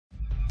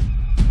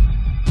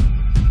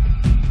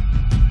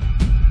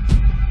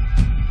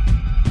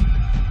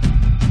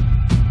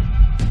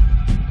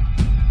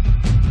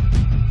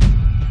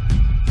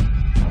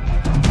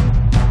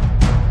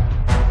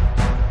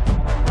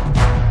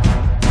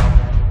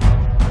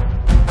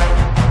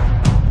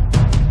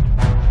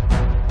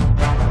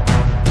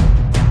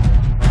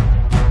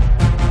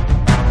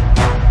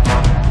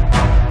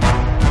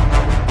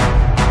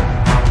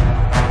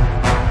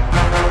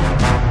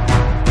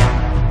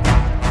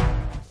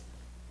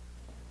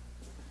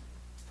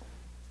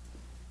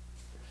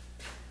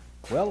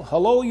Well,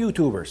 hello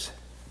YouTubers.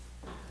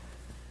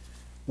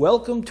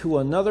 Welcome to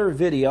another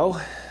video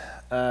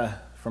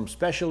from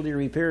Specialty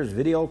Repairs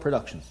Video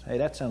Productions. Hey,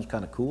 that sounds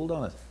kind of cool,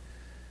 don't it?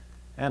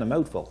 And a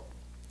mouthful.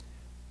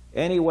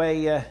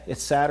 Anyway,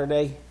 it's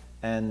Saturday,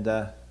 and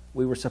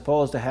we were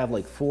supposed to have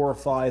like 4 or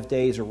 5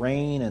 days of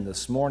rain, and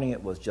this morning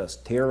it was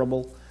just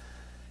terrible.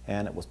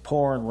 And it was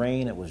pouring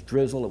rain, it was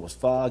drizzle, it was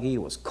foggy,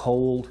 it was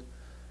cold,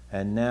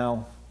 and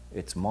now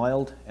it's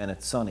mild and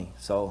it's sunny.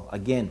 So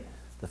again,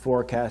 the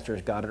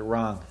forecasters got it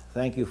wrong.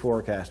 Thank you,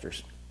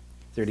 forecasters.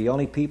 They're the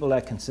only people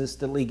that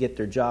consistently get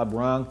their job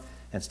wrong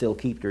and still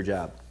keep their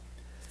job.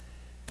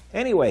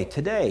 Anyway,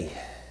 today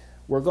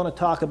we're going to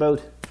talk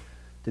about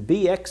the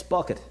BX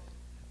Bucket.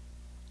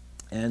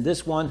 And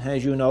this one,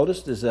 as you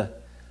noticed, is a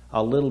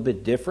little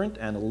bit different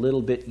and a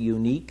little bit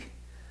unique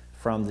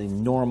from the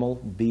normal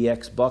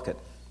BX Bucket.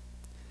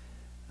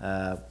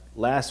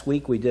 Last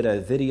week we did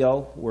a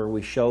video where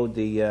we showed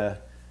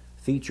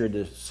featured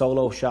the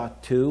Solo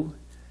Shot 2,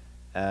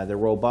 the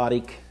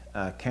robotic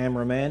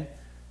cameraman,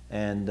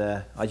 and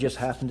I just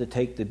happened to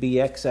take the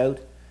BX out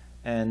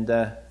and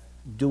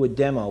do a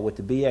demo with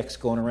the BX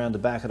going around the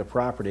back of the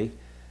property.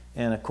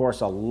 And of course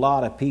a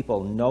lot of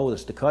people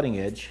noticed the cutting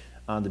edge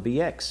on the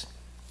BX.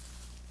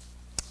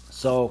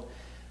 So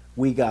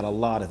we got a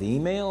lot of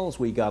emails,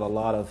 we got a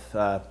lot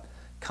of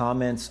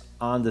comments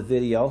on the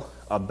video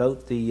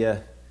about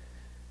the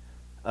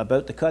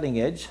cutting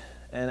edge,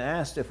 and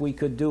asked if we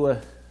could do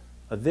a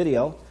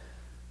video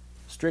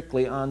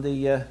strictly on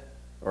the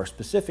or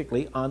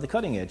specifically on the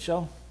cutting edge.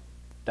 So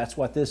that's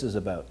what this is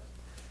about.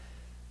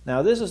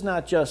 Now this is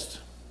not just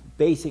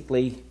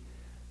basically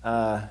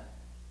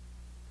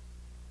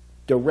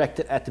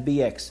directed at the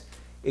BX.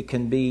 It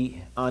can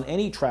be on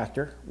any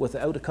tractor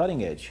without a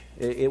cutting edge.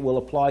 It will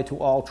apply to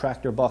all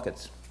tractor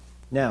buckets.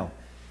 Now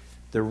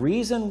the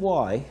reason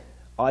why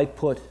I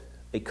put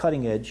a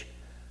cutting edge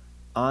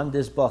on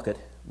this bucket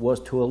was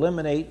to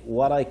eliminate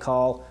what I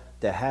call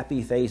the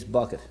happy face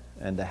bucket.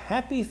 And the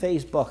happy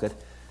face bucket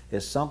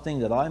is something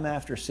that I'm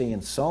after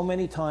seeing so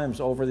many times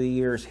over the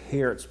years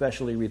here at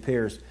Specialty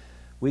Repairs.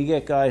 We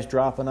get guys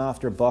dropping off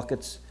their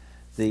buckets.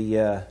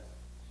 The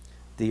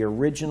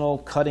original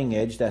cutting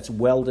edge that's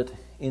welded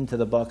into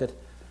the bucket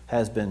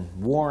has been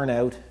worn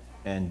out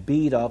and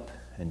beat up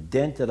and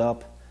dented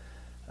up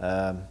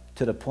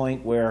to the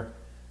point where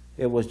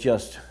it was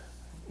just,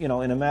 you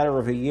know, in a matter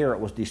of a year it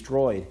was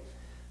destroyed.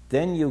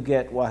 Then you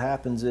get, what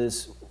happens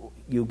is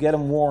you get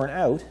them worn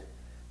out,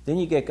 then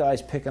you get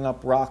guys picking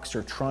up rocks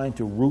or trying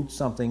to root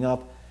something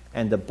up,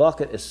 and the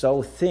bucket is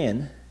so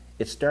thin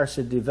it starts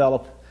to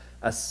develop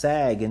a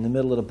sag in the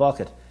middle of the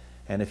bucket.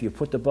 And if you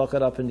put the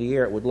bucket up in the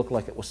air, it would look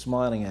like it was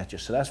smiling at you.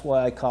 So that's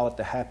why I call it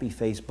the happy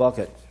face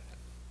bucket.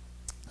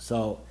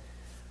 So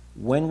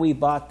when we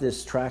bought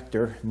this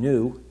tractor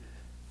new,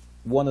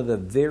 one of the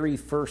very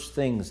first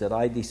things that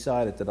I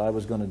decided that I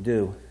was going to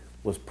do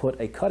was put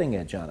a cutting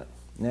edge on it.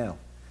 Now,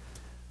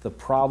 the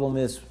problem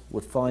is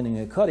with finding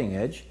a cutting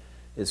edge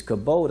is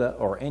Kubota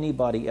or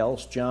anybody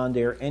else, John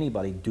Deere,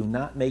 anybody, do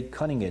not make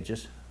cutting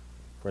edges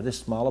for this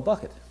small a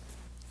bucket.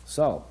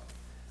 So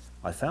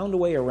I found a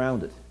way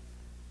around it.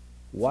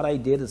 What I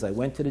did is I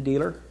went to the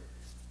dealer,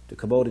 the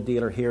Kubota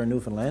dealer here in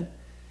Newfoundland,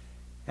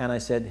 and I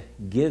said,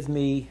 give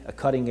me a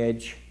cutting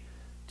edge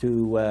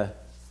to,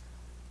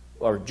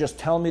 or just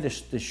tell me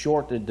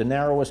the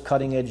narrowest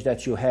cutting edge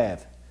that you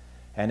have.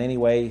 And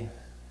anyway,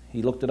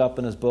 he looked it up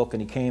in his book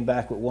and he came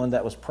back with one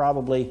that was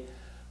probably,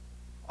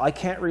 I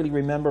can't really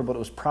remember, but it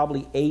was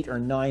probably 8 or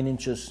 9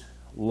 inches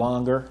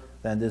longer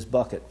than this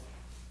bucket.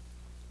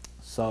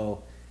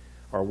 So,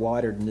 or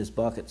wider than this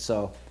bucket.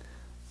 So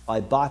I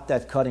bought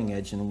that cutting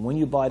edge, and when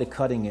you buy the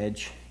cutting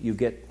edge, you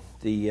get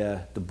the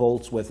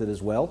bolts with it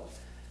as well.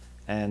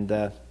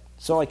 And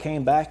so I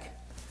came back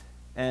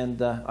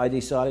and I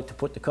decided to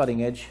put the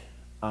cutting edge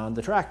on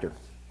the tractor.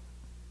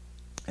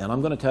 And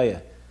I'm going to tell you,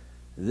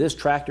 this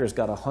tractor has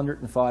got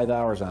 105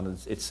 hours on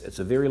it. It's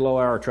a very low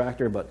hour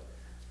tractor, but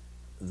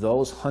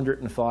those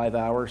 105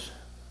 hours,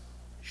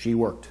 she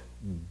worked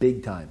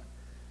big time.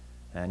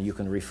 And you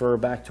can refer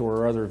back to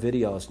her other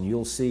videos and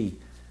you'll see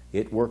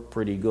it worked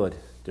pretty good.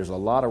 There's a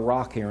lot of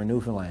rock here in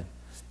Newfoundland,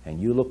 and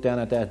you look down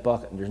at that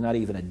bucket and there's not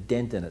even a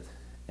dent in it.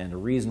 And the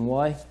reason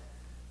why?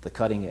 The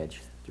cutting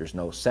edge. There's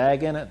no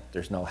sag in it,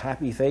 there's no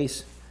happy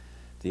face.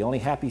 The only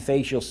happy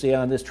face you'll see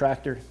on this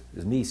tractor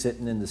is me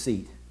sitting in the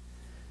seat.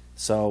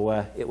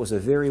 So it was a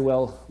very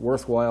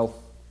worthwhile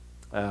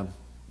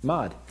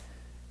mod.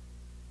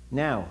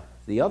 Now,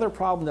 the other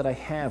problem that I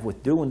have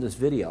with doing this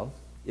video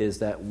is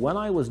that when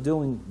I was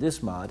doing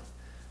this mod,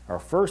 or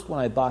first when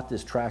I bought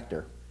this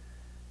tractor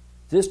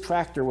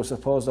was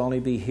supposed to only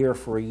be here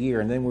for a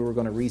year, and then we were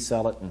going to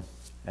resell it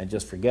and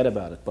just forget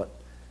about it. But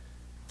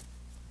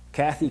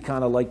Kathy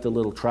kind of liked the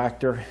little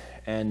tractor,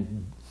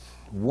 and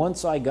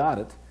once I got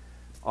it,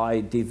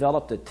 I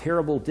developed a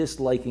terrible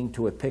disliking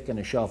to a pick and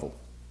a shovel.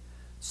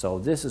 So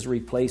this is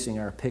replacing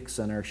our picks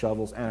and our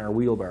shovels and our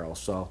wheelbarrows.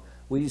 So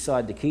we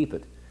decided to keep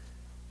it.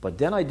 But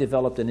then I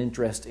developed an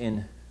interest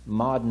in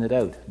modding it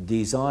out,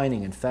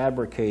 designing and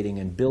fabricating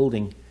and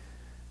building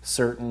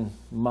certain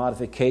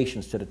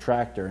modifications to the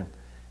tractor.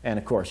 And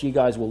of course, you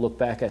guys will look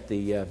back at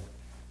the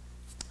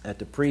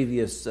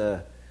previous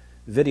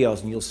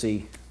videos and you'll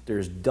see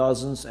there's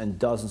dozens and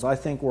dozens. I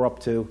think we're up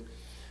to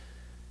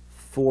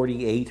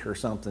 48 or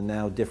something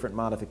now, different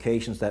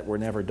modifications that were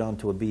never done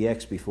to a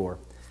BX before.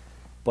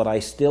 But I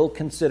still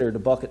consider the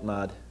bucket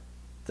mod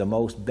the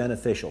most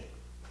beneficial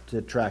to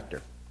the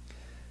tractor.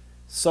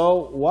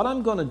 So what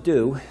I'm going to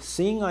do,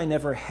 seeing I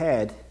never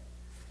had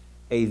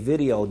a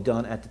video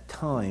done at the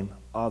time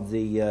of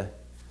the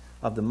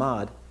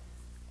mod,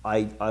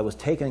 I was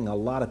taking a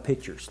lot of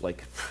pictures.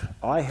 Like,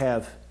 I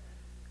have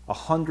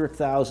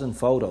 100,000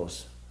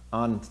 photos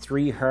on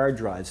 3 hard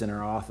drives in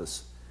our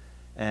office.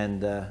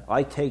 And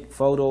I take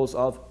photos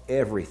of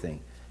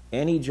everything.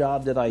 Any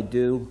job that I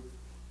do,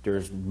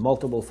 there's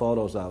multiple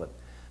photos of it.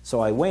 So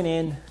I went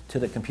in to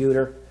the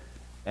computer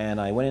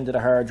and I went into the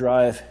hard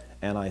drive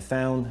and I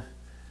found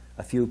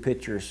a few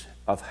pictures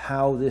of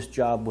how this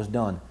job was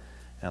done.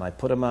 And I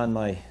put them on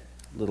my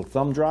little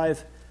thumb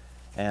drive,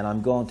 and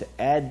I'm going to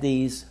add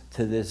these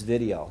to this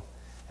video.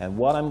 And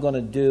what I'm going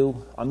to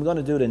do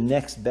the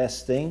next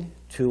best thing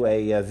to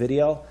a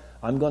video.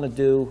 I'm going to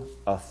do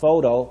a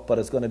photo, but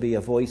it's going to be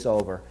a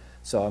voiceover.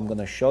 So I'm going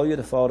to show you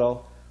the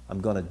photo,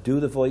 I'm going to do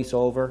the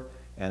voiceover,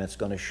 and it's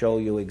going to show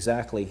you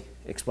exactly,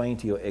 explain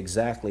to you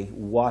exactly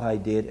what I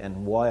did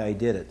and why I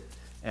did it.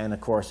 And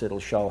of course, it'll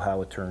show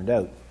how it turned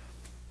out.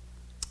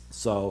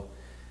 So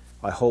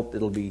I hope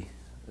it'll be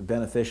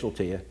beneficial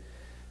to you.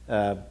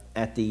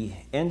 At the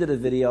end of the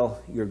video,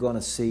 you're going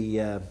to see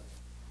a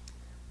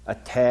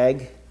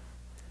tag,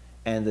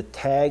 and the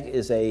tag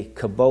is a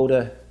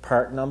Kubota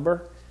part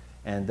number,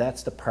 and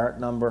that's the part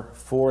number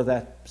for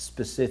that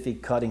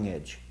specific cutting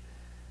edge.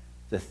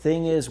 The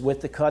thing is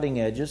with the cutting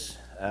edges,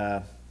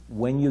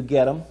 when you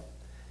get them,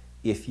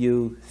 if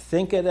you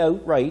think it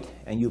out right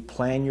and you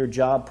plan your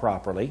job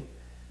properly,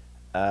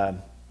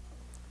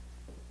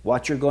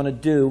 what you're going to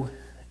do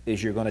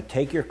is you're going to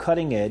take your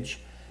cutting edge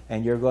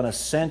and you're going to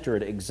center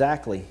it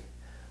exactly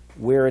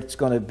where it's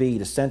going to be.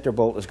 The center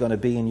bolt is going to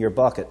be in your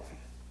bucket.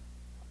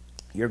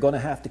 You're going to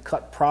have to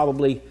cut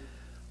probably,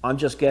 I'm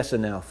just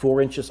guessing now,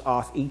 4 inches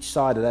off each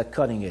side of that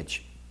cutting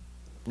edge.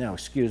 Now,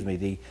 excuse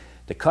me,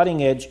 the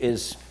cutting edge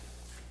is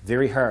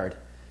very hard,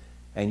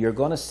 and you're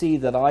going to see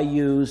that I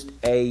used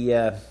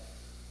a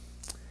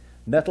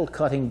metal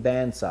cutting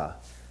bandsaw,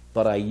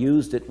 but I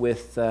used it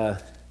with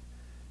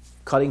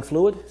cutting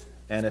fluid,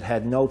 and it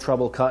had no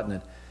trouble cutting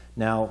it.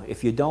 Now,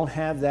 if you don't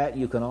have that,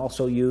 you can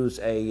also use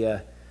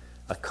a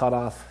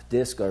cut-off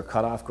disc or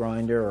cut-off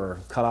grinder or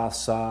cut-off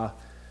saw,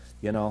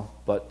 you know,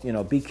 but, you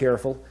know, be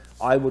careful.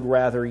 I would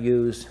rather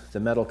use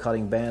the metal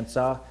cutting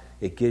bandsaw.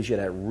 It gives you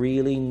that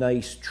really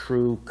nice,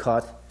 true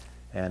cut,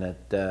 and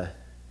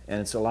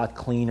it's a lot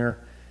cleaner,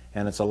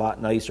 and it's a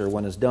lot nicer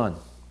when it's done.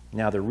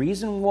 Now, the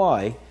reason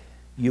why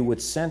you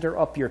would center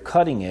up your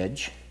cutting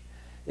edge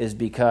is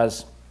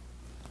because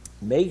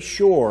make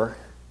sure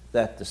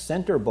that the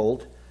center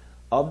bolt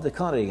of the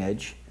cutting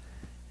edge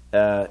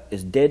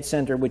is dead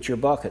center with your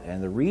bucket.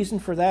 And the reason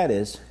for that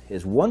is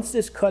once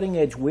this cutting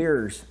edge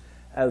wears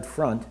out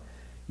front,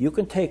 you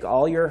can take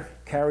all your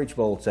carriage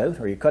bolts out,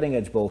 or your cutting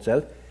edge bolts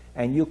out,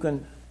 and you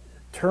can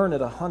turn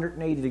it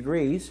 180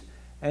 degrees,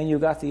 and you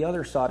got the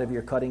other side of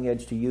your cutting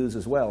edge to use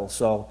as well.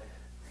 So,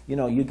 you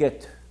know, you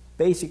get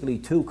basically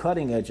 2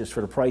 cutting edges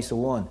for the price of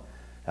 1.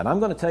 And I'm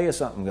going to tell you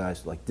something,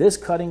 guys, like this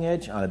cutting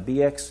edge on a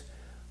BX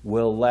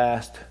will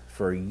last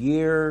for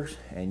years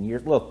and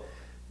years. Look,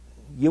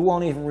 you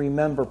won't even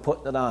remember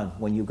putting it on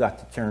when you got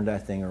to turn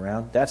that thing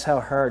around. That's how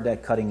hard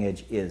that cutting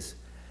edge is.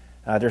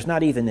 There's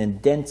not even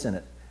indents in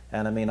it.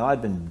 And I mean,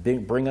 I've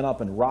been bringing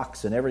up in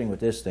rocks and everything with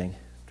this thing.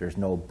 There's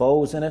no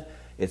bows in it.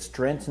 It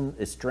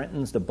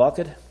strengthens the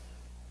bucket.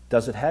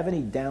 Does it have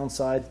any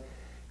downside?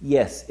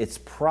 Yes, it's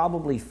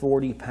probably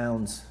 40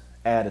 pounds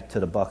added to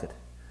the bucket.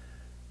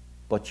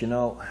 But you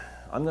know,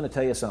 I'm going to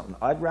tell you something.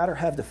 I'd rather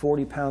have the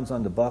 40 pounds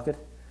on the bucket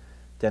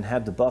than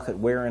have the bucket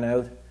wearing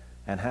out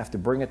and have to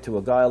bring it to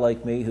a guy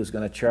like me who's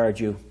going to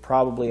charge you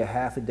probably a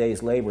half a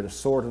day's labor to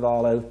sort it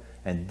all out,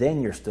 and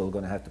then you're still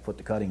going to have to put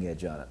the cutting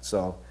edge on it.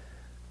 So,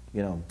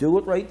 you know, do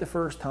it right the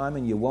first time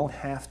and you won't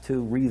have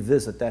to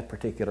revisit that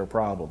particular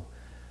problem.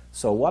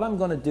 So what I'm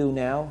going to do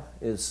now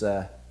is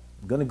I'm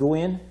going to go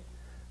in,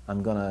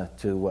 I'm going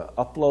to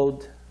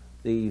upload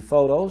the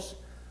photos,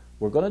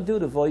 we're going to do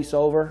the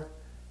voiceover,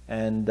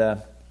 and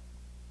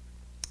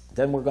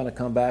then we're going to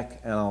come back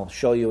and I'll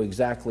show you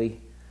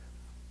exactly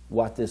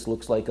what this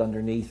looks like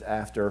underneath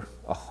after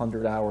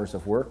 100 hours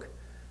of work.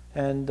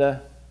 And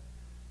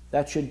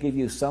that should give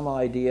you some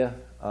idea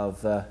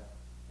of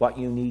what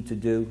you need to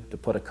do to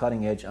put a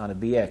cutting edge on a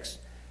BX.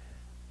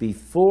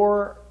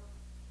 Before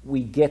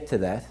we get to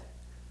that,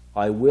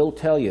 I will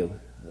tell you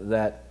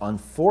that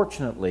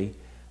unfortunately,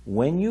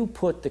 when you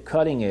put the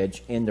cutting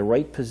edge in the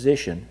right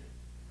position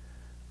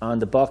on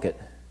the bucket,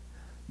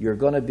 you're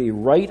going to be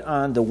right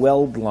on the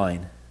weld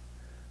line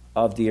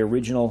of the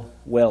original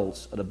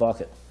welds of the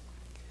bucket.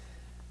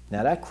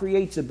 Now that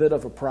creates a bit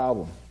of a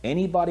problem.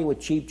 Anybody with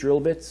cheap drill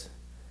bits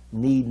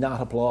need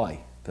not apply,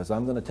 because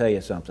I'm going to tell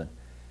you something.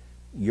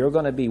 you're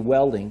going to be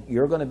welding,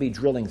 you're going to be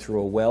drilling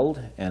through a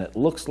weld, and it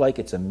looks like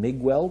it's a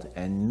MIG weld,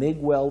 and MIG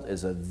weld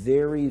is a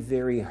very,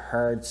 very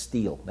hard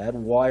steel. That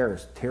wire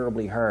is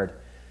terribly hard.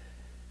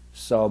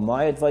 So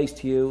my advice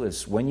to you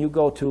is when you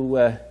go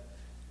to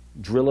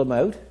drill them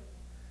out,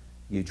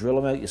 you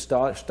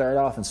start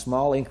off in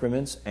small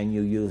increments, and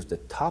you use the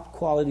top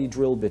quality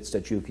drill bits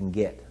that you can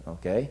get,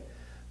 okay?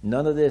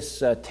 None of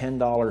this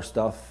 $10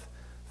 stuff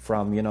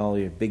from, you know,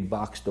 your big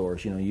box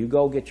stores. You know, you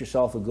go get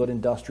yourself a good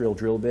industrial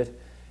drill bit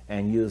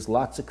and use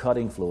lots of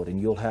cutting fluid, and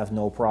you'll have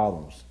no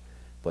problems.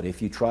 But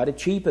if you try to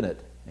cheapen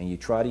it, and you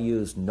try to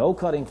use no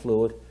cutting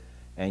fluid,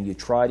 and you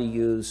try to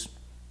use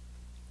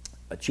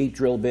a cheap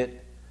drill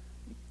bit,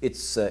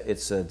 it's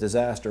a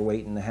disaster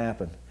waiting to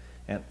happen.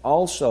 And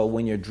also,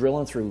 when you're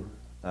drilling through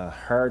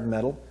hard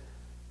metal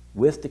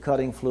with the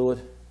cutting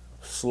fluid,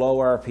 slow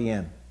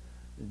RPM.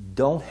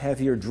 Don't have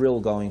your drill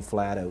going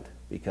flat out,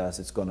 because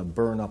it's going to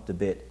burn up the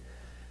bit.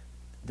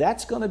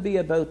 That's going to be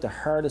about the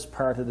hardest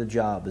part of the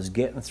job, is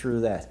getting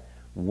through that.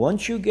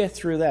 Once you get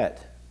through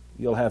that,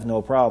 you'll have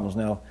no problems.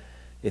 Now,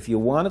 if you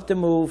wanted to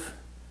move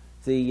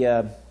the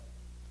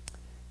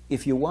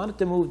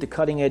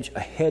cutting edge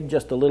ahead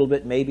just a little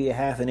bit, maybe a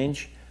half an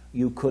inch,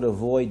 you could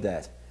avoid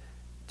that.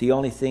 The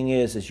only thing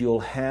is you'll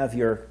have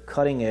your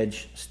cutting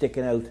edge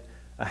sticking out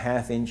a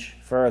half inch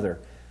further.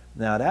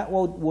 Now that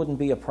wouldn't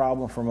be a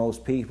problem for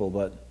most people,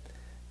 but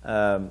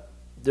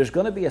there's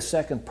going to be a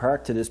second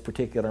part to this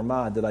particular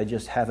mod that I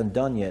just haven't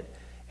done yet,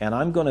 and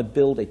I'm going to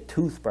build a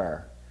tooth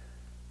bar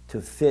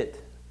to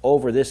fit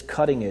over this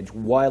cutting edge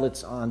while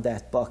it's on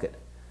that bucket.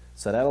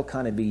 So that'll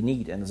kind of be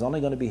neat, and it's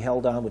only going to be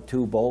held on with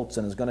 2 bolts,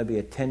 and it's going to be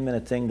a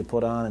 10-minute thing to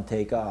put on and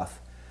take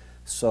off.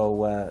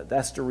 So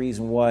that's the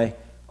reason why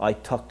I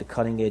tucked the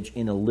cutting edge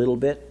in a little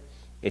bit.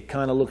 It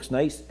kind of looks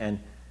nice, and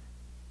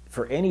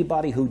for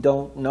anybody who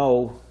don't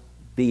know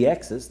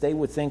BXs, they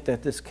would think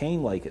that this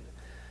came like it.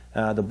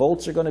 The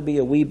bolts are going to be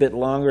a wee bit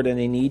longer than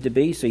they need to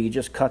be, so you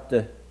just cut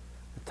the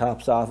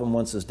tops off them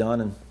once it's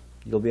done, and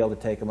you'll be able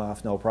to take them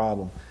off no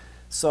problem.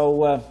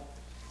 So I'm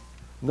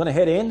going to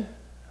head in.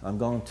 I'm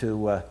going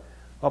to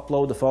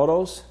upload the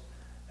photos,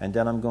 and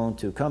then I'm going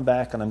to come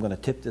back and I'm going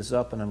to tip this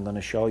up, and I'm going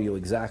to show you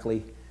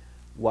exactly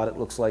what it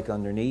looks like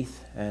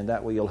underneath, and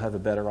that way you'll have a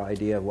better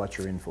idea of what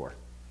you're in for.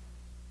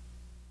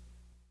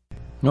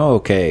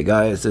 Okay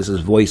guys, this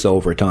is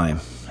voiceover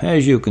time.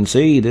 As you can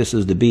see, this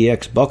is the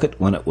BX bucket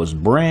when it was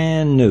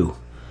brand new,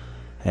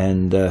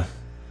 and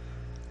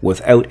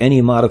without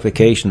any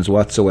modifications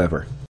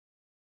whatsoever.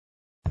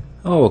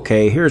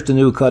 Okay, here's the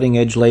new cutting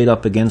edge laid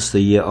up against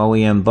the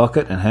OEM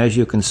bucket, and as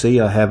you can see,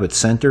 I have it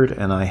centered,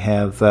 and I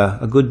have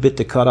a good bit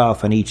to cut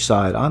off on each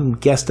side. I'm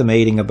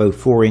guesstimating about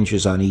 4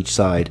 inches on each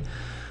side,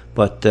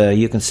 but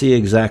you can see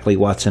exactly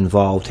what's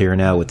involved here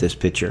now with this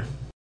picture.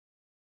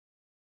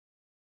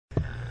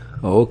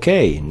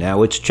 Okay,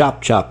 now it's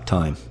chop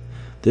time.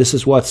 This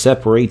is what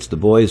separates the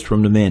boys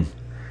from the men.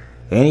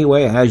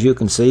 Anyway, as you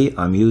can see,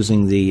 I'm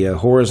using the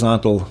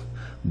horizontal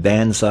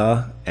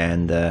bandsaw,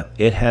 and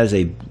it has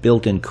a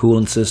built-in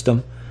coolant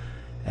system.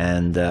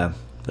 And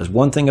there's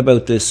one thing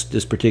about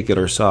this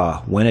particular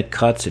saw: when it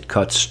cuts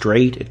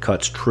straight, it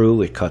cuts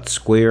true, it cuts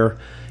square,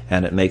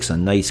 and it makes a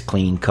nice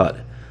clean cut.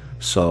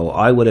 So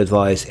I would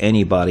advise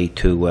anybody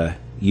to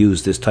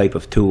use this type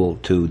of tool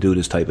to do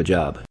this type of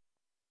job.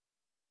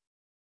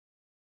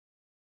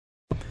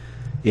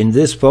 In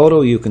this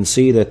photo, you can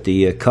see that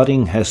the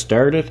cutting has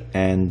started,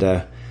 and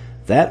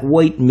that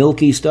white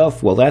milky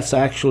stuff, well, that's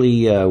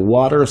actually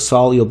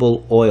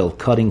water-soluble oil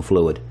cutting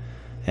fluid,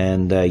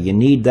 and you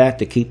need that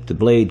to keep the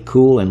blade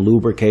cool and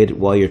lubricated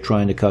while you're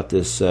trying to cut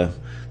this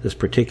this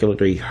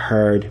particularly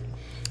hard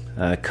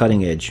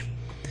cutting edge.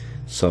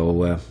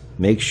 So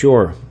make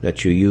sure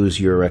that you use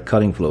your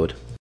cutting fluid.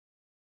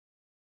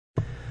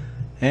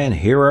 And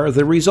here are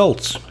the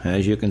results.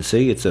 As you can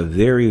see, it's a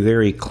very,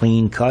 very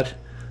clean cut.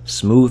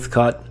 Smooth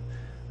cut.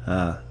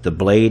 The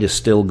blade is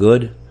still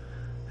good,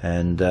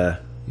 and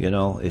you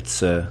know, it's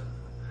the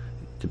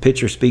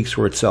picture speaks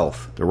for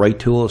itself. The right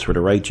tools for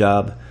the right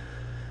job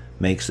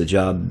makes the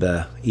job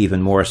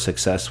even more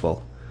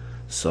successful.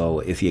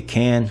 So if you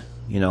can,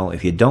 you know,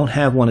 if you don't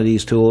have one of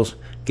these tools,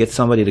 get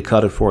somebody to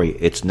cut it for you.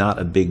 It's not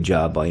a big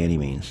job by any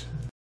means.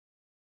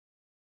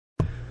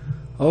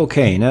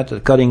 Okay, now that the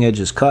cutting edge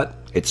is cut,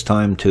 it's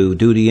time to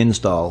do the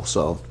install.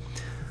 So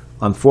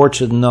I'm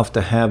fortunate enough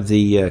to have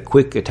the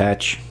quick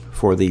attach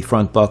for the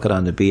front bucket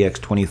on the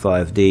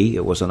BX25D.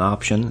 It was an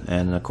option,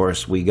 and of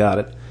course we got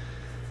it.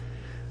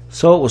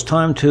 So it was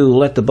time to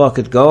let the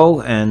bucket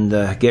go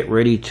and get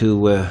ready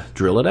to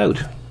drill it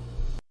out.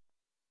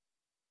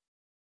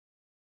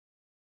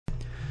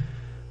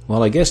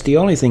 Well, I guess the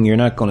only thing you're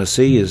not going to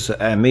see is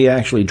me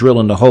actually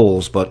drilling the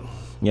holes, but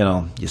you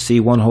know, you see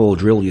one hole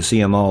drilled, you see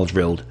them all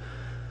drilled.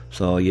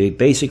 So you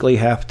basically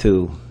have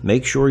to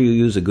make sure you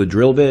use a good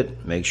drill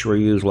bit, make sure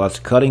you use lots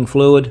of cutting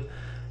fluid,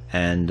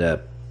 and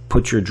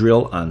put your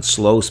drill on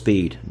slow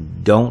speed.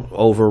 Don't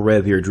over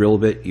rev your drill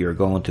bit, you're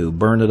going to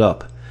burn it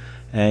up.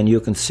 And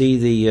you can see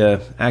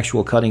the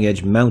actual cutting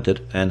edge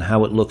mounted and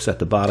how it looks at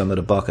the bottom of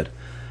the bucket.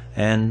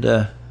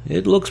 And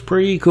it looks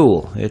pretty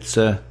cool. It's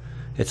a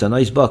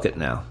nice bucket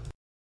now.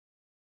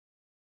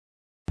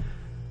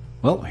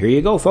 Well, here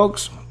you go,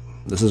 folks.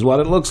 This is what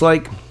it looks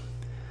like.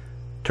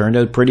 Turned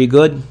out pretty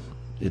good.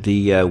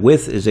 The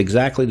width is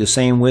exactly the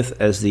same width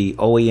as the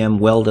OEM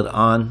welded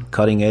on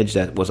cutting edge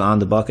that was on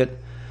the bucket.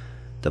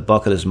 The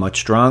bucket is much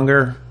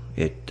stronger.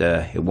 It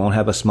won't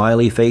have a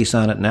smiley face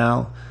on it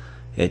now.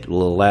 It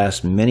will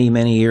last many,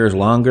 many years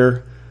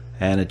longer,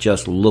 and it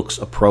just looks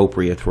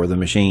appropriate for the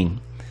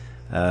machine.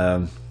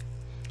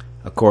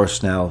 Of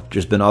course, now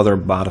there's been other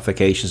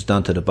modifications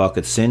done to the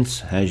bucket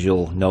since, as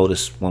you'll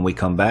notice when we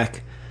come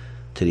back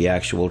to the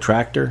actual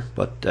tractor,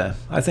 but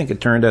I think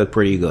it turned out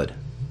pretty good.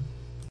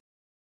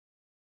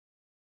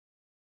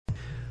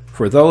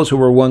 For those who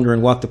were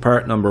wondering what the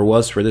part number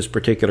was for this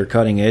particular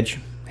cutting edge,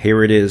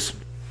 here it is.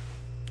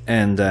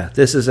 And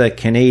this is a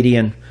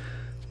Canadian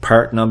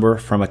part number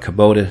from a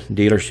Kubota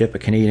dealership, a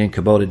Canadian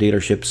Kubota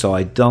dealership, so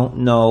I don't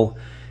know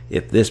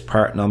if this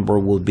part number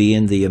will be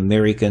in the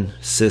American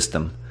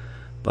system,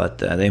 but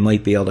they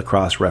might be able to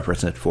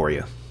cross-reference it for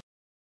you.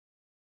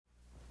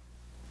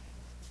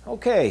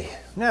 Okay,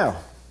 now,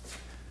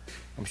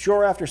 I'm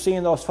sure after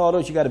seeing those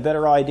photos you got a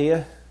better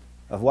idea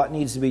of what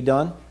needs to be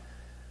done.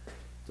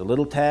 The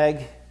little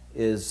tag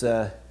is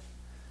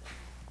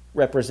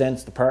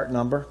represents the part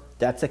number.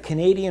 That's a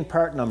Canadian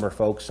part number,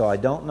 folks, so I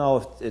don't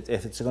know if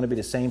it's going to be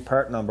the same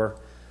part number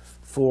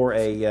for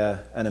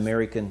an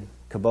American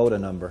Kubota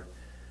number.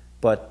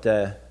 But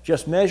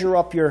just measure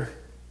up the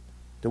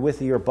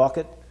width of your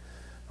bucket.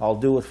 I'll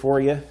do it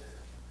for you,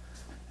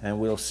 and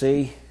we'll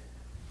see.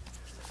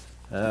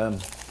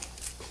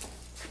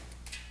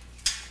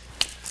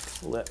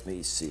 Let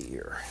me see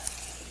here.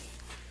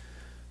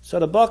 So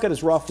the bucket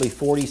is roughly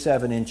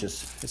 47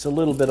 inches. It's a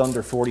little bit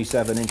under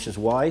 47 inches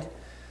wide.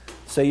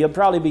 So you're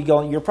probably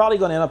going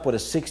to end up with a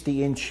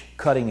 60-inch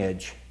cutting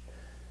edge.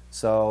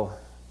 So,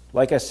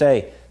 like I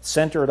say,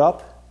 center it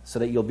up so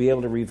that you'll be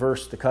able to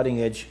reverse the cutting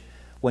edge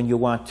when you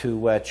want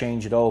to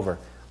change it over.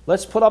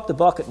 Let's put up the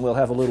bucket and we'll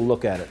have a little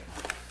look at it.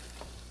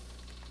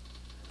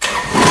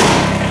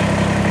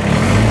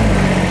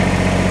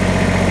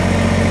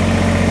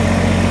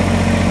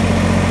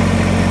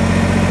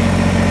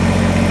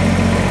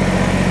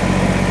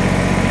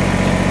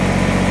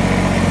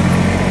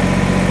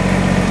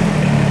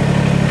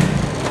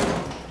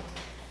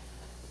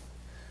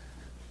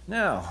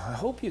 Now, I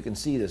hope you can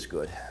see this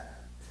good.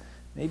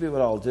 Maybe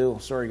what I'll do,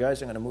 sorry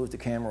guys, I'm going to move the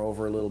camera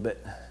over a little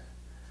bit.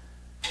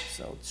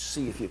 So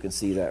see if you can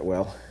see that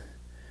well.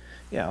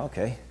 Yeah,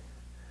 okay.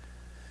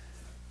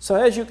 So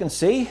as you can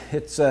see,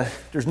 it's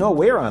there's no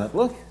wear on it.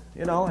 Look,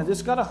 you know, and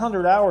it's got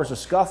 100 hours of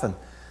scuffing.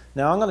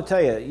 Now I'm going to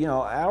tell you, you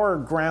know, our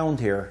ground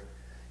here,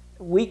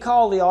 we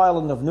call the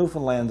island of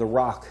Newfoundland the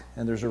Rock,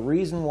 and there's a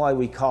reason why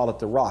we call it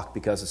the Rock,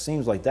 because it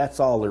seems like that's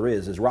all there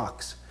is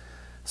rocks.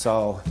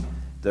 So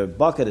the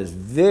bucket is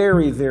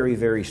very, very,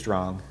 very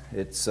strong.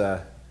 It's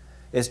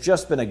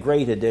just been a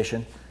great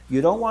addition.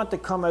 You don't want to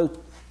come out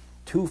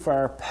too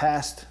far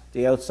past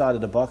the outside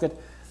of the bucket.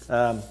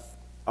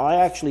 I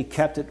actually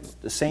kept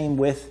it the same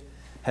width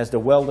as the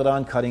welded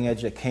on cutting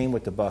edge that came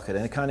with the bucket,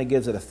 and it kind of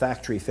gives it a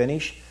factory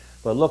finish.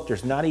 But look,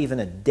 there's not even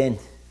a dent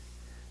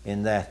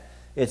in that.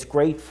 It's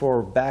great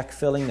for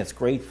backfilling. It's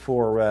great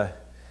for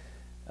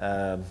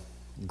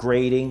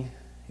grading,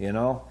 you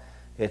know.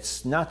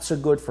 It's not so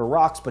good for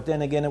rocks, but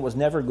then again, it was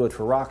never good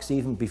for rocks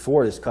even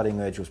before this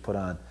cutting edge was put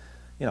on.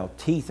 You know,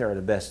 teeth are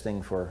the best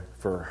thing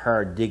for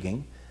hard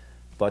digging.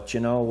 But, you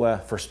know,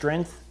 for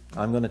strength,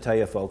 I'm going to tell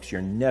you, folks,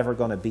 you're never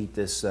going to beat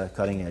this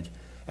cutting edge.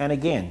 And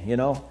again, you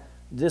know,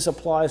 this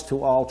applies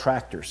to all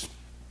tractors.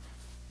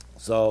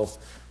 So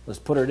let's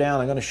put her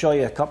down. I'm going to show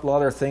you a couple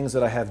other things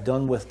that I have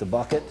done with the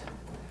bucket.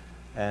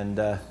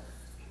 And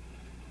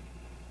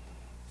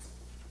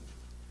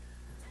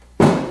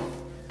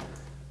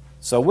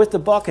so with the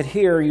bucket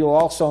here, you'll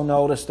also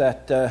notice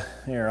that,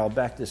 here, I'll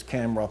back this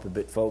camera up a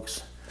bit,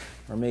 folks.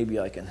 Or maybe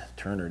I can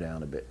turn her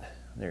down a bit.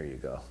 There you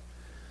go.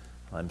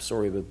 I'm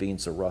sorry about being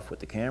so rough with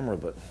the camera,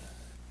 but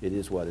it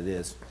is what it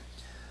is.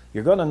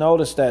 You're going to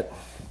notice that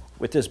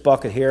with this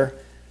bucket here,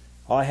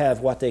 I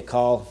have what they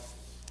call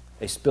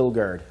a spill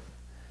guard.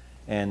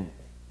 And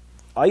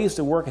I used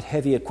to work at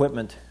heavy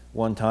equipment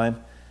one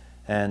time,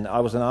 and I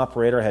was an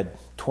operator. I had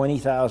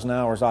 20,000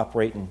 hours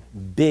operating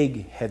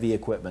big heavy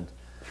equipment.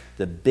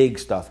 The big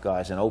stuff,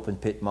 guys, in open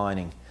pit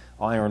mining,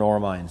 iron ore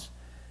mines.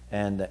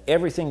 And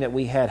everything that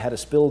we had a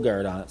spill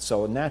guard on it.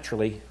 So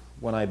naturally,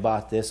 when I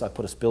bought this, I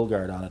put a spill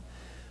guard on it.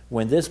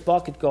 When this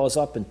bucket goes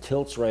up and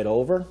tilts right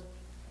over,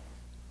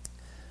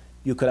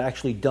 you could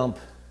actually dump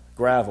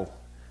gravel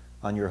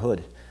on your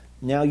hood.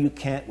 Now you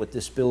can't with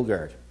this spill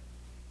guard.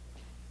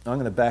 I'm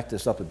going to back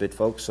this up a bit,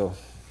 folks, so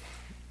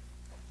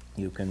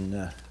you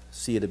can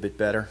see it a bit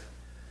better.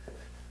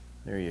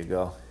 There you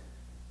go.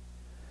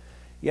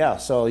 Yeah,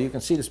 so you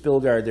can see the spill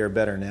guard there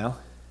better now.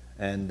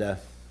 And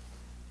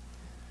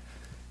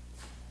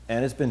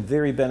it's been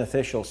very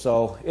beneficial.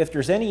 So if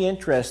there's any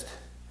interest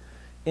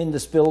in the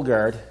spill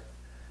guard,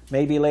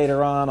 maybe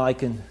later on I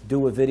can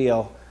do a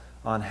video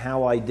on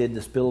how I did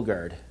the spill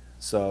guard.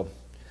 So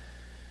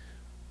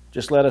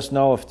just let us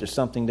know if there's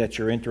something that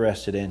you're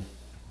interested in.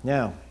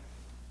 Now,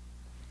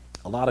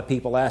 a lot of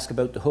people ask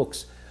about the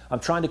hooks. I'm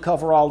trying to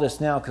cover all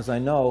this now because I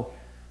know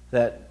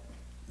that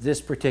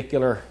this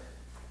particular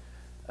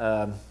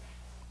video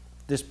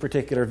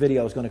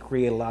is going to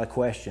create a lot of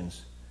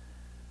questions.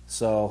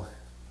 So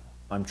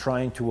I'm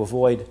trying to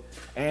avoid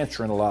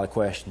answering a lot of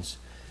questions.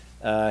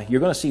 You're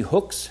going to see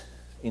hooks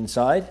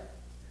inside.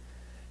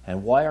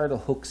 And why are the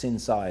hooks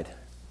inside?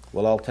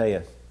 Well, I'll tell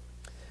you.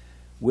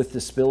 With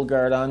the spill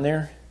guard on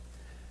there,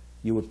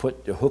 you would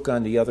put the hook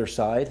on the other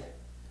side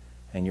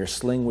and your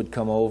sling would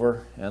come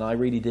over, and I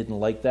really didn't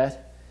like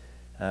that.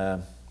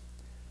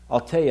 I'll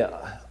tell you,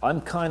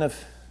 I'm kind of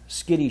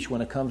skittish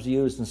when it comes to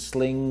using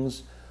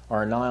slings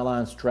or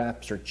nylon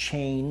straps or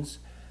chains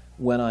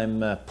when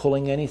I'm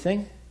pulling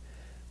anything.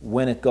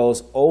 When it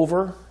goes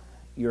over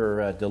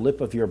the lip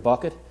of your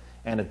bucket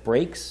and it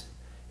breaks,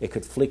 it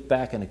could flick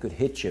back and it could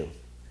hit you.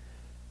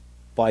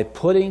 By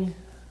putting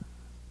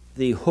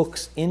the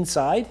hooks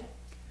inside,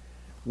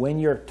 when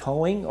you're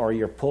towing or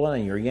you're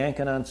pulling and you're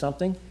yanking on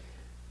something,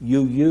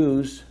 you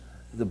use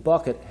the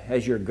bucket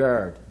as your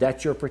guard.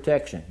 That's your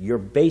protection. You're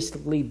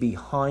basically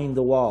behind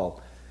the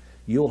wall.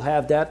 You'll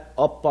have that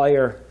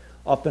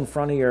up in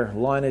front of your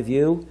line of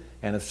view,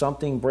 and if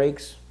something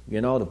breaks, you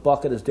know the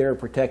bucket is there to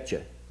protect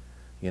you.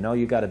 You know,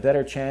 you got a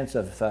better chance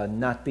of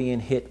not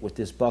being hit with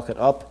this bucket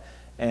up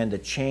and the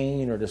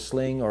chain or the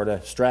sling or the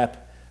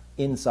strap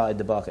inside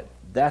the bucket.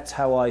 That's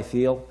how I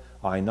feel.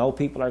 I know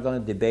people are going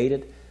to debate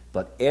it,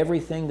 but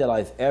everything that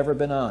I've ever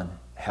been on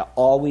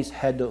always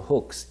had the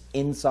hooks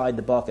inside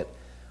the bucket.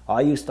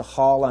 I used to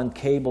haul on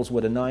cables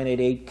with a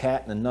 988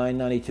 cat and a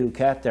 992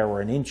 cat that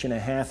were 1.5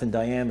 inches in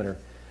diameter.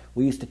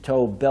 We used to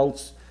tow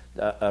belts,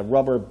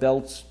 rubber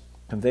belts,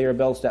 conveyor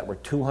belts that were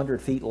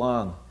 200 feet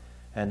long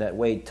and that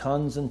weighed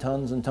tons and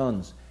tons and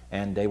tons,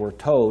 and they were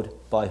towed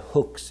by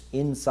hooks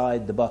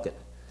inside the bucket.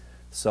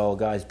 So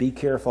guys, be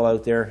careful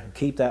out there.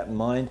 Keep that in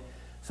mind.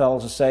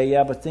 Fellas will say,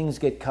 yeah, but things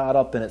get caught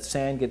up in it.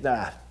 Sand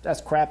that's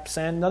crap.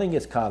 Sand, nothing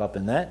gets caught up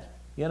in that.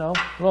 You know,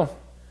 well,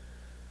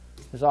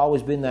 it's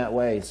always been that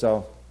way.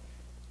 So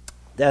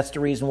that's the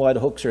reason why the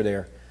hooks are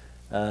there.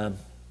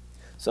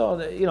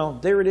 So you know,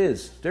 there it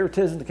is. There it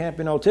is, and there can't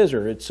be no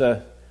tizzer. It's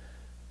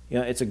you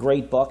know, it's a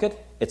great bucket.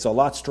 It's a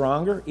lot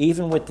stronger.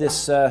 Even with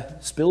this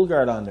spill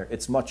guard on there,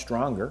 it's much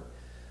stronger.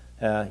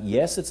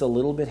 Yes, it's a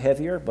little bit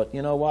heavier, but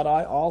you know what?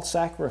 I'll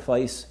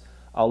sacrifice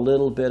a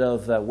little bit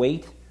of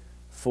weight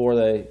for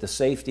the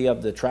safety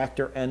of the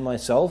tractor and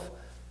myself.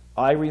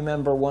 I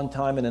remember one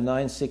time in a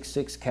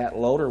 966 cat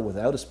loader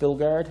without a spill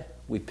guard,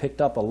 we picked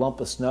up a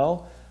lump of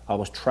snow. I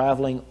was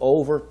traveling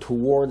over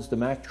towards the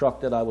Mack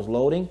truck that I was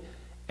loading,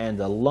 and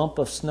the lump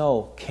of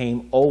snow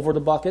came over the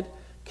bucket,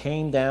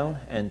 came down,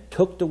 and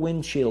took the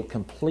windshield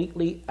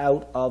completely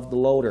out of the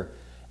loader.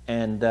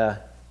 And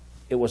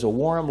it was a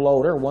warm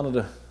loader, one of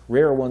the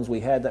rare ones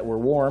we had that were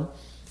warm,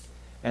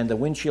 and the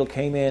windshield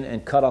came in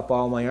and cut up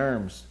all my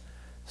arms.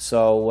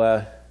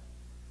 So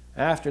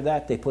after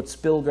that, they put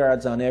spill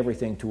guards on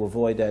everything to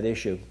avoid that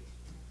issue.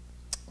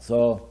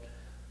 So,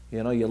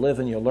 you know, you live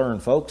and you learn,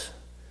 folks.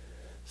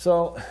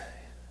 So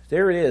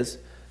there it is.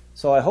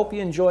 So I hope you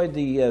enjoyed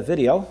the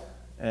video,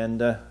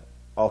 and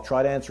I'll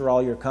try to answer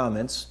all your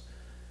comments.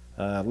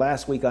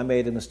 Last week I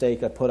made a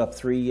mistake. I put up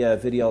 3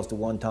 videos to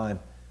one time.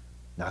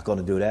 Not going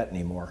to do that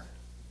anymore.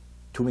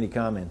 Too many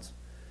comments.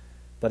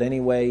 But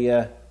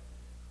anyway,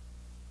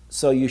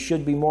 so you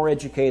should be more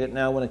educated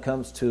now when it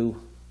comes to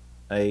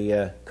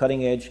a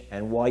cutting edge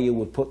and why you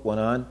would put one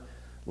on.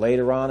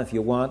 Later on, if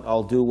you want,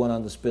 I'll do one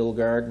on the spill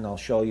guard, and I'll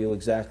show you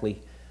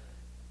exactly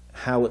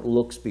how it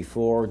looks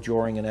before,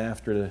 during, and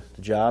after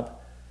the job.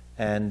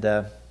 And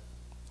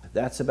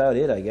that's about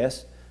it, I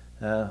guess.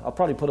 I'll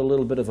probably put a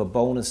little bit of a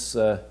bonus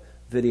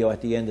video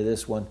at the end of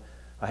this one.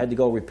 I had to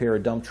go repair a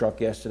dump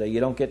truck yesterday. You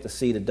don't get to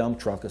see the dump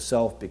truck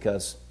itself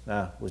because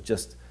it was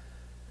just,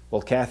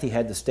 well, Kathy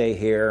had to stay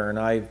here, and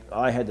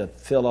I had to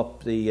fill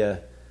up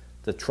the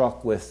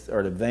truck with,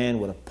 or the van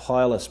with a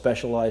pile of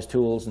specialized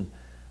tools, and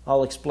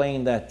I'll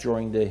explain that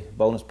during the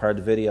bonus part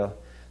of the video.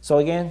 So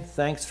again,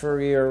 thanks for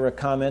your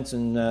comments,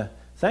 and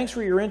thanks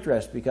for your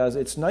interest, because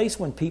it's nice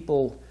when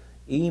people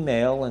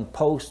email and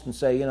post and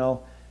say, you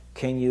know,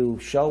 can you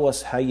show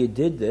us how you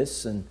did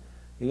this? And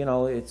you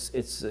know,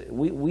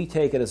 we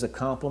take it as a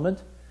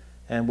compliment,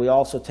 and we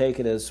also take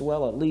it as,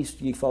 well, at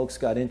least you folks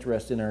got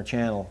interest in our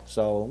channel,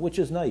 so, which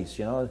is nice.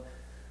 You know,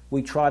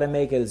 we try to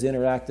make it as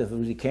interactive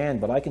as we can,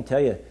 but I can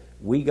tell you,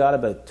 we got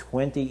about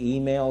 20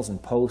 emails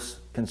and posts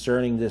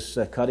concerning this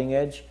cutting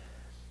edge,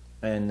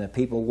 and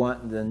people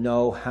wanting to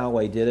know how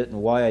I did it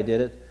and why I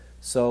did it.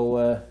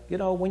 So, you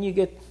know, when you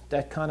get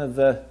that kind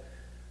of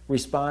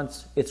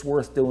response, it's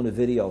worth doing a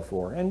video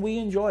for, and we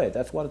enjoy it.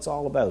 That's what it's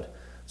all about.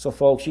 So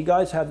folks, you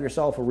guys have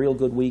yourself a real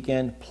good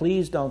weekend.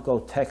 Please don't go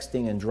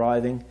texting and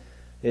driving.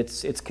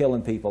 It's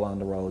killing people on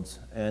the roads.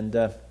 And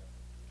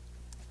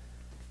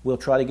we'll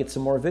try to get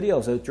some more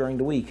videos out during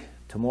the week.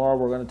 Tomorrow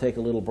we're going to take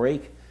a little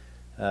break.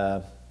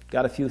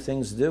 Got a few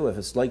things to do. If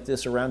it's like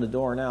this around the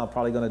door now, I'm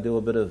probably going to do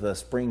a bit of a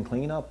spring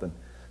cleanup and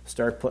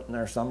start putting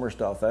our summer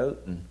stuff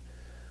out. And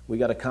We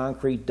got a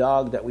concrete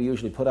dog that we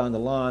usually put on the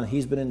lawn.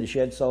 He's been in the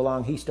shed so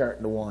long, he's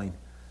starting to whine.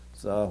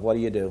 So what do?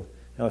 You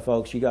know,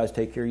 folks, you guys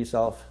take care of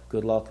yourself.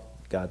 Good luck.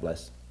 God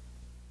bless.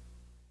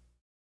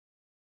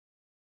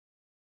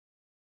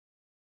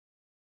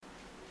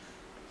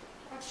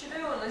 What you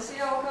doing? I see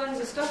all kinds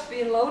of stuff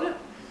being loaded.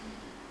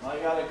 I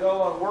gotta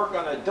go and work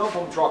on a dump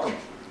 'em truck 'em.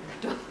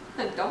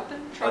 A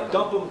dumping truck? A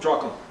dump 'em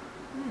truck 'em.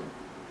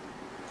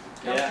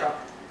 Dump truck.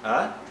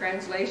 Huh?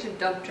 Translation,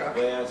 dump truck.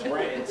 Yeah, it's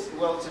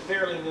a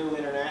fairly new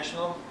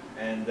international,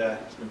 and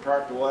it's been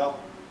parked a while,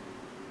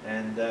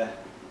 and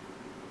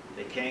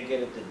they can't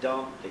get it to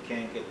dump. They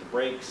can't get the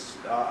brakes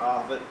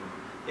off it.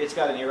 It's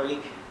got an air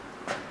leak,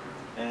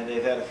 and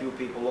they've had a few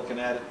people looking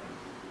at it.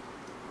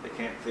 They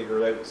can't figure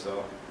it out,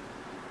 so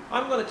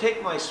I'm going to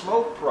take my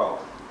Smoke Pro.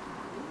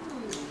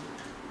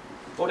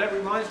 Oh, that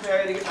reminds me, I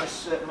got to get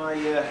my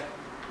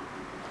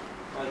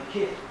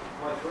kit,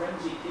 my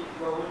forensic kit to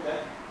go with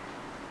that.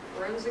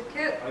 Forensic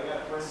kit? I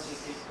got a forensic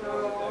kit to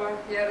go with So, that.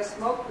 yeah, the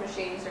smoke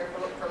machines are for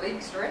look for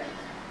leaks, right?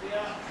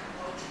 Yeah.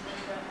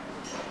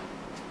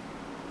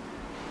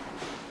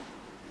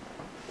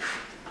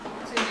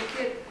 What's in your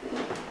kit?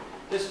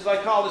 This is,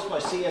 I call this my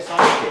CSI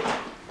kit.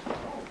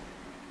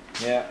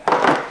 Yeah.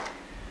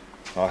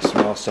 Oh, it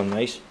smells so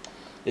nice.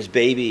 This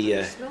baby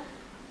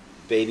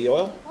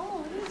oil.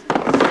 Oh, it is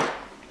nice.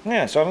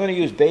 Yeah, so I'm going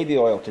to use baby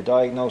oil to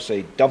diagnose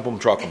a dump 'em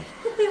truck 'em.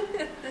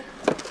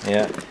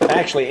 Yeah,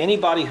 actually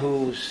anybody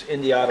who's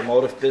in the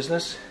automotive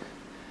business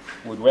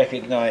would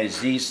recognize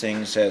these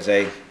things as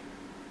a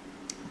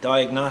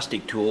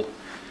diagnostic tool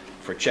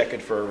for checking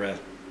for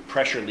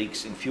pressure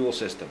leaks in fuel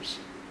systems.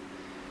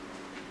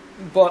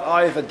 But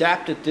I've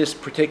adapted this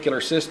particular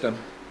system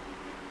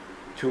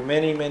to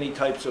many, many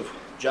types of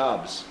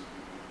jobs,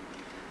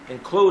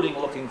 including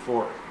looking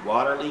for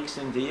water leaks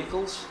in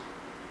vehicles,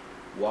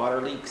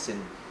 water leaks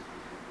in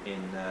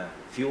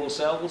fuel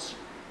cells,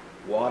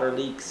 water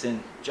leaks in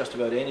just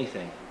about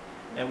anything.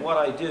 And what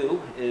I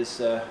do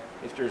is,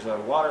 if there's a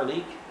water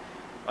leak,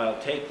 I'll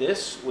take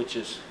this, which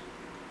is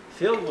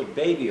filled with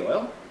baby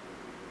oil.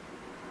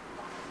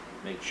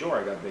 Make sure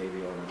I got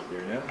baby oil in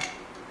there now.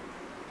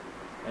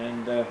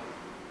 And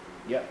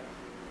yeah.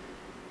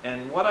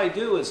 And what I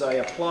do is I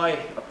apply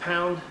a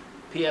pound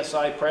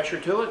PSI pressure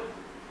to it.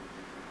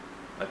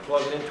 I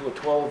plug it into a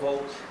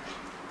 12-volt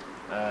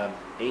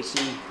AC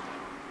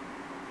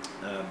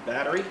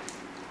battery.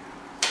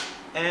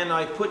 And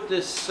I put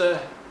this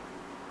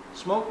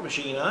smoke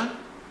machine on,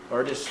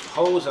 or this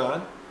hose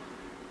on.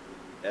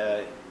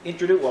 I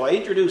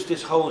introduced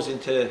this hose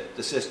into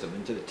the system,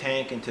 into the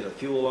tank, into the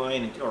fuel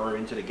line, or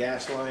into the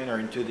gas line, or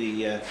into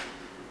the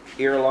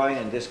air line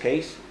in this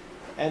case.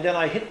 And then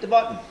I hit the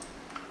button.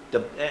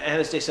 And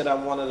as they said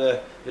on one of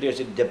the videos,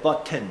 the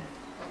button.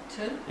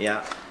 Button?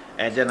 Yeah.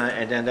 And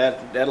then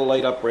that'll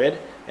light up red.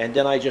 And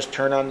then I just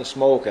turn on the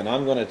smoke, and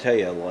I'm going to tell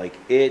you, like,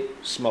 it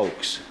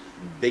smokes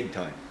big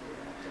time.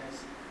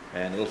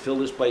 And it'll fill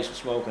this place with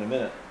smoke in a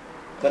minute.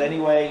 But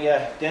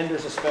anyway, then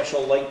there's a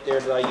special light there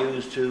that I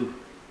use to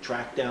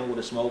track down where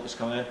the smoke is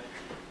coming in.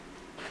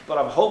 But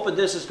I'm hoping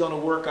this is going to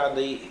work on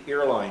the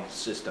airline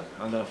system.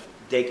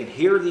 They can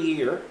hear the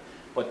ear,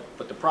 but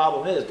the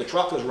problem is the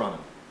truck is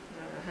running.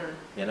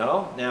 You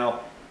know? Now,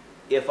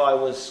 if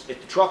the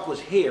truck was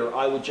here,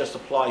 I would just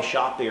apply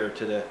shop air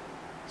to the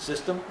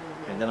system,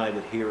 and then I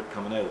would hear it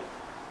coming out.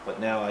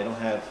 But now I don't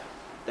have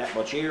that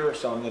much air,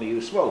 so I'm going to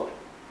use smoke.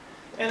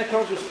 And it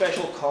comes with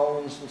special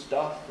cones and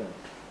stuff, and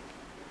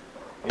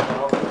you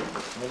know,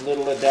 and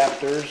little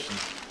adapters,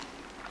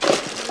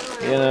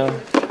 and, you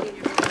know,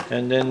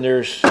 and then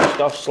there's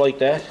stuffs like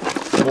that,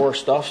 more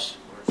stuffs.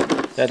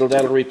 That'll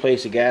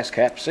replace the gas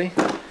cap. See?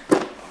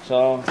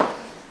 So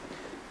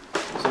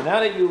now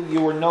that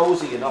you were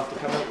nosy enough to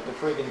come out with the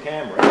friggin'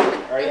 camera,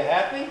 are you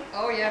happy?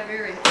 Oh yeah,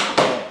 very.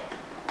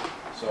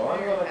 So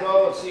I'm going to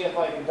go and see if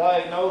I can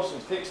diagnose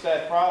and fix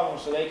that problem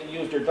so they can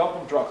use their dump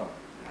 'em truck 'em.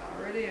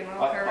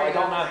 I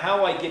don't know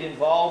how I get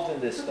involved in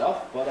this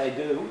stuff, but I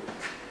do.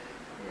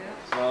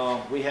 Yeah.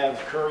 So we have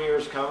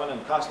couriers coming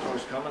and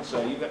customers coming,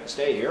 so you got to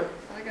stay here.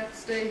 I got to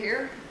stay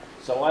here.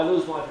 So I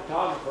lose my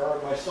photographer,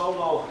 my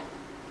solo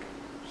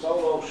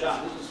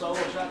shot. This is a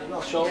solo shot. You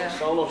know,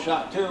 solo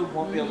shot too.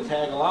 Won't be able to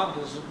tag along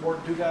because it's more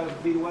than 2,000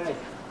 feet away.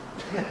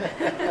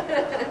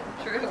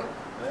 True.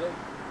 Right?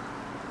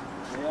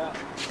 Yeah.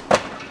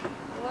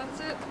 Well, that's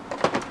it.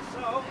 So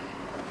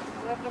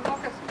I left the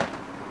bucket.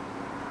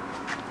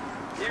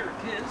 there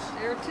it is.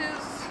 There it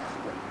is.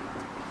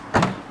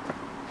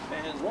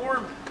 Fan's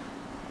warm.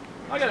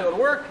 I gotta go to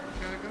work.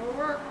 Gotta go to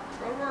work.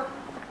 Go to work.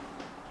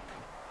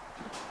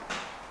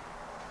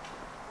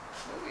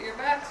 Oh, you're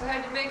back. So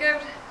how'd you make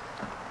out?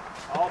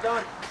 All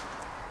done.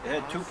 It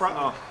had two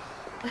problems.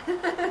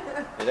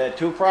 It had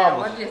two Yeah,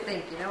 problems. what did you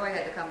think? You know I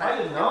had to come back. I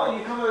didn't know.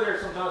 You come over there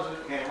sometimes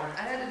with the camera.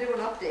 I had to do an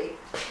update.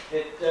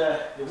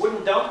 It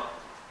wouldn't dump.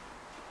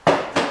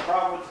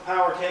 Problem with the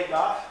power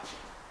takeoff,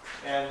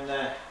 and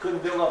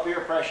couldn't build up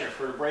air pressure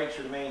for the brakes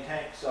or the main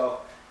tank.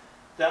 So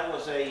that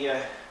was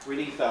a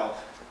relief valve.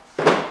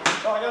 So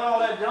I got all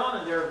that done,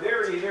 and they're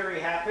very, very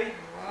happy.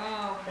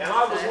 Wow. And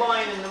I was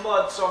lying in the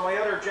mud, so my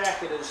other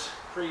jacket is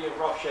pretty in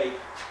rough shape.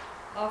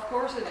 Of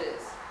course it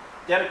is.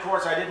 Then, of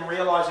course, I didn't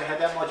realize I had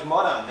that much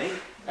mud on me,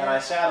 and I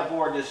sat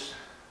aboard this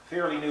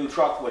fairly new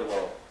truck with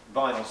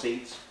vinyl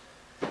seats.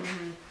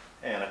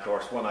 And, of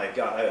course, when I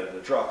got out of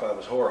the truck, I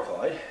was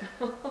horrified.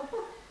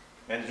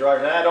 And the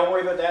driver said, don't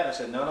worry about that. And I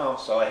said, no.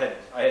 So I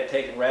had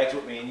taken rags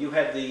with me, and you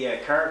had the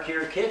car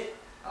care kit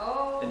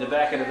in the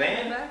back of the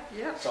van.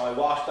 Yep. So I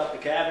washed up the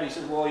cab, and he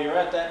said, well, you're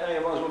at that now,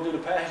 you might as well do the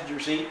passenger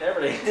seat and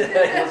everything.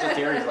 That's what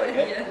Terry's like,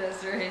 eh? Yeah,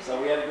 that's right.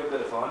 So we had a good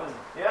bit of fun. And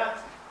yeah.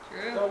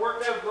 True. So it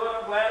worked out good.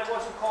 I'm glad it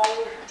wasn't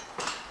cold.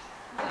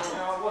 No. You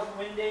know, it wasn't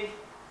windy.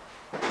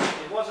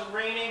 It wasn't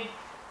raining.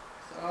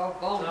 So,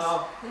 bonus.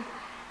 So,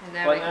 And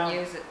now we can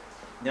use it.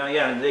 now,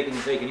 yeah, and they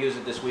can use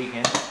it this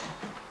weekend.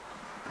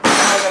 Now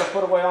I got to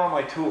put away all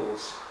my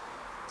tools.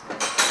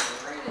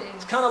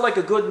 It's kind of like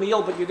a good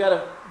meal, but you got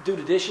to do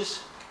the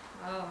dishes.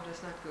 Oh,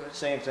 that's not good.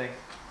 Same thing.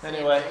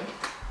 Anyway,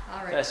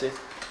 All right. that's it.